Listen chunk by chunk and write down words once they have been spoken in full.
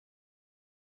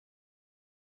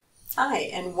Hi,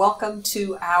 and welcome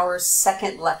to our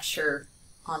second lecture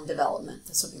on development.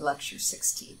 This will be lecture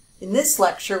 16. In this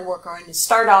lecture, we're going to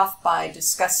start off by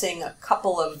discussing a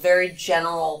couple of very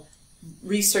general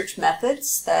research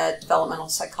methods that developmental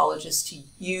psychologists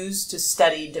use to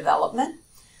study development.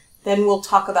 Then we'll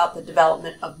talk about the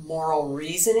development of moral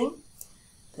reasoning.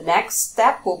 The next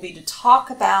step will be to talk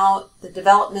about the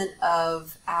development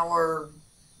of our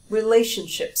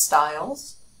relationship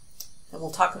styles. Then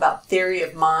we'll talk about theory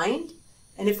of mind.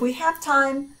 And if we have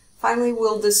time, finally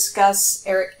we'll discuss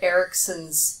Erik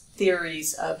Erikson's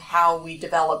theories of how we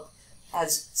develop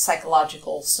as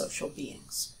psychological social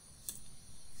beings.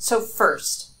 So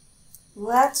first,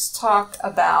 let's talk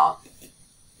about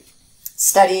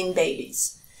studying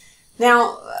babies.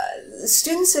 Now,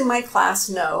 students in my class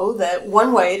know that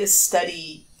one way to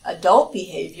study adult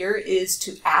behavior is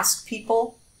to ask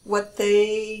people what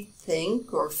they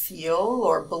think or feel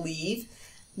or believe,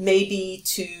 maybe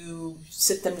to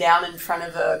sit them down in front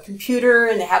of a computer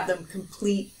and have them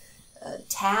complete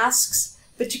tasks.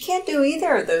 But you can't do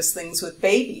either of those things with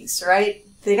babies, right?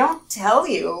 They don't tell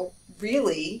you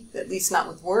really, at least not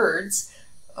with words,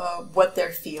 what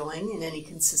they're feeling in any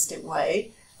consistent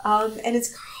way. And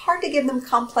it's hard to give them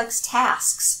complex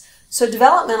tasks. So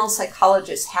developmental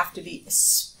psychologists have to be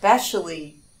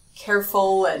especially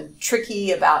careful and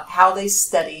tricky about how they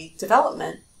study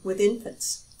development with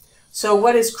infants. So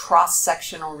what is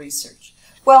cross-sectional research?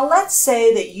 Well, let's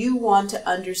say that you want to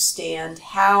understand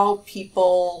how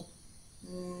people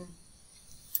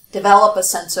develop a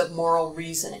sense of moral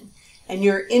reasoning, and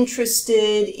you're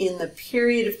interested in the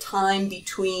period of time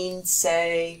between,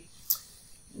 say,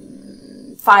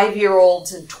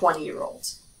 5-year-olds and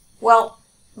 20-year-olds. Well,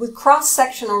 with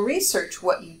cross-sectional research,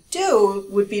 what you do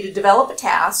would be to develop a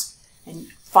task and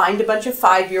find a bunch of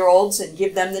 5-year-olds and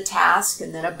give them the task,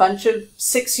 and then a bunch of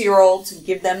 6-year-olds and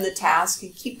give them the task,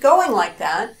 and keep going like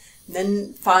that, and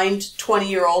then find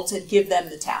 20-year-olds and give them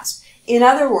the task. In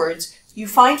other words, you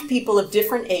find people of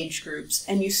different age groups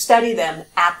and you study them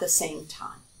at the same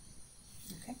time.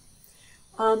 Okay?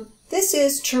 This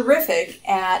is terrific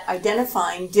at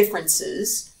identifying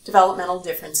differences, developmental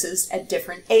differences at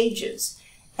different ages.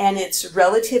 And it's a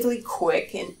relatively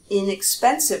quick and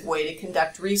inexpensive way to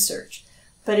conduct research.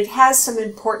 But it has some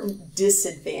important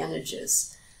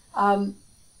disadvantages. And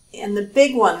the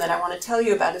big one that I want to tell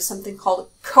you about is something called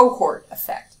a cohort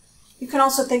effect. You can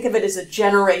also think of it as a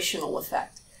generational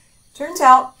effect. Turns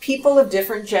out people of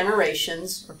different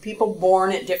generations, or people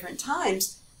born at different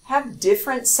times, have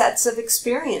different sets of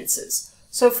experiences.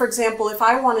 So for example, if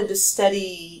I wanted to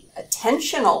study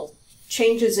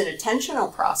changes in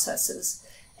attentional processes,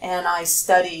 and I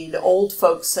studied old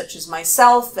folks such as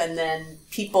myself and then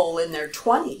people in their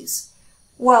 20s,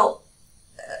 well,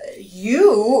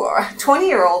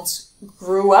 20-year-olds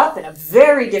grew up in a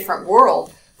very different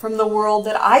world from the world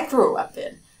that I grew up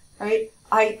in, right?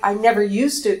 I never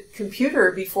used a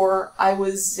computer before I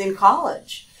was in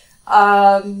college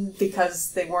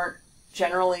because they weren't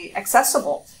generally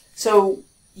accessible. So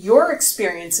your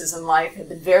experiences in life have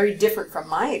been very different from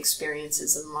my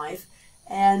experiences in life.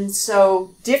 And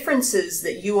so differences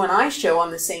that you and I show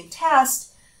on the same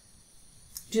test,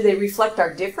 do they reflect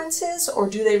our differences or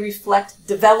do they reflect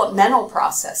developmental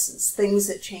processes, things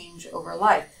that change over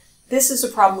life? This is a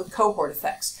problem with cohort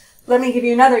effects. Let me give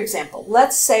you another example.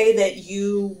 Let's say that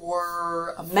you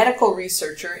were a medical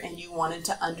researcher and you wanted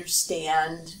to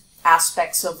understand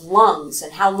aspects of lungs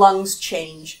and how lungs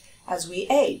change as we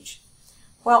age.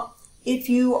 Well, if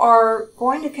you are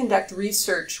going to conduct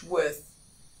research with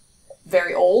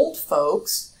very old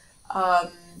folks,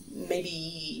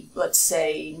 maybe let's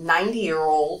say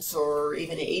 90-year-olds or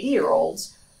even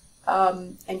 80-year-olds,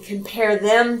 and compare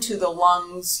their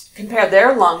lungs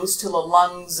to the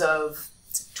lungs of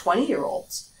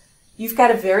 20-year-olds, you've got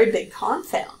a very big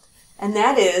confound. And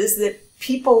that is that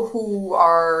people who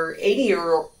are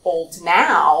 80-year-olds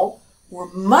now were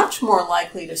much more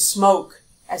likely to smoke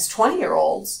as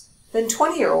 20-year-olds than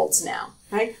 20-year-olds now,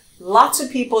 right? Lots of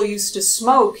people used to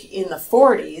smoke in the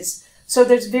 40s, so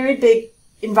there's very big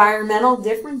environmental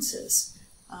differences.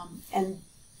 And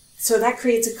so that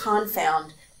creates a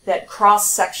confound that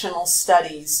cross-sectional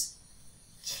studies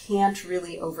can't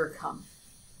really overcome.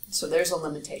 So there's a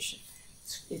limitation.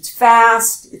 It's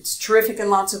fast, it's terrific in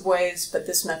lots of ways, but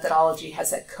this methodology has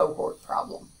that cohort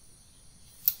problem.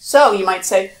 So you might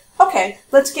say, okay,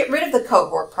 let's get rid of the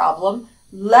cohort problem.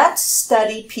 Let's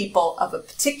study people of a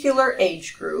particular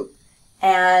age group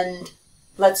and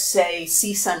let's say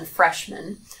CSUN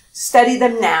freshmen, study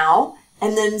them now,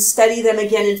 and then study them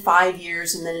again in 5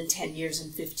 years and then in 10 years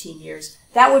and 15 years.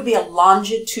 That would be a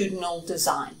longitudinal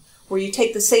design. where you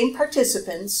take the same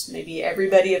participants, maybe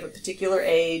everybody of a particular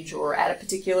age or at a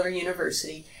particular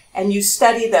university, and you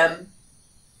study them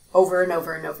over and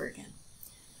over and over again.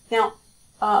 Now,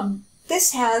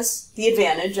 this has the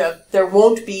advantage of there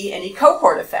won't be any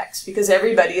cohort effects because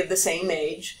everybody of the same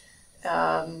age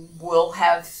will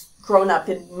have grown up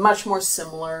in much more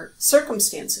similar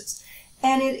circumstances.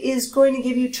 And it is going to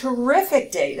give you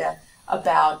terrific data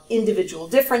about individual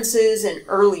differences and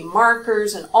early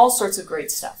markers and all sorts of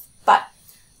great stuff. But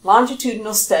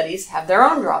longitudinal studies have their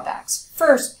own drawbacks.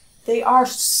 First, they are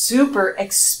super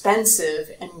expensive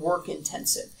and work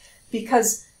intensive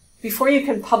because before you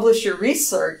can publish your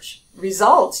research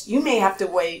results, you may have to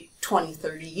wait 20,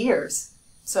 30 years.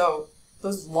 So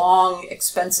those long,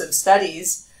 expensive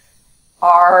studies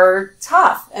are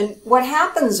tough. And what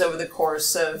happens over the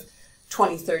course of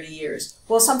 20, 30 years?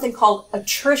 Well, something called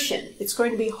attrition. It's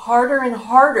going to be harder and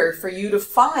harder for you to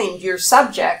find your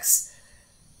subjects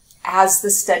as the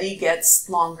study gets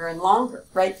longer and longer,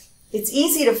 right? It's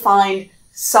easy to find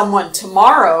someone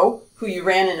tomorrow who you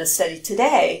ran in a study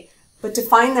today, but to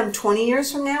find them 20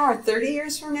 years from now or 30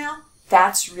 years from now,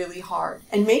 that's really hard.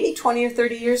 And maybe 20 or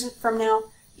 30 years from now,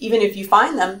 even if you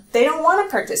find them, they don't want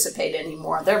to participate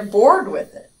anymore. They're bored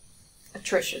with it.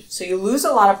 Attrition. So you lose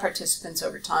a lot of participants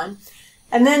over time.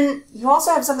 And then you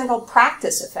also have something called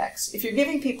practice effects. If you're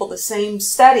giving people the same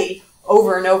study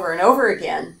over and over and over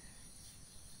again,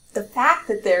 the fact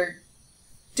that they're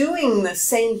doing the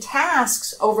same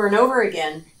tasks over and over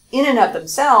again in and of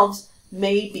themselves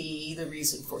may be the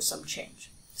reason for some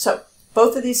change. So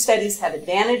both of these studies have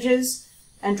advantages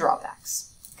and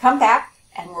drawbacks. Come back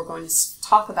and we're going to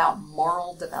talk about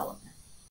moral development.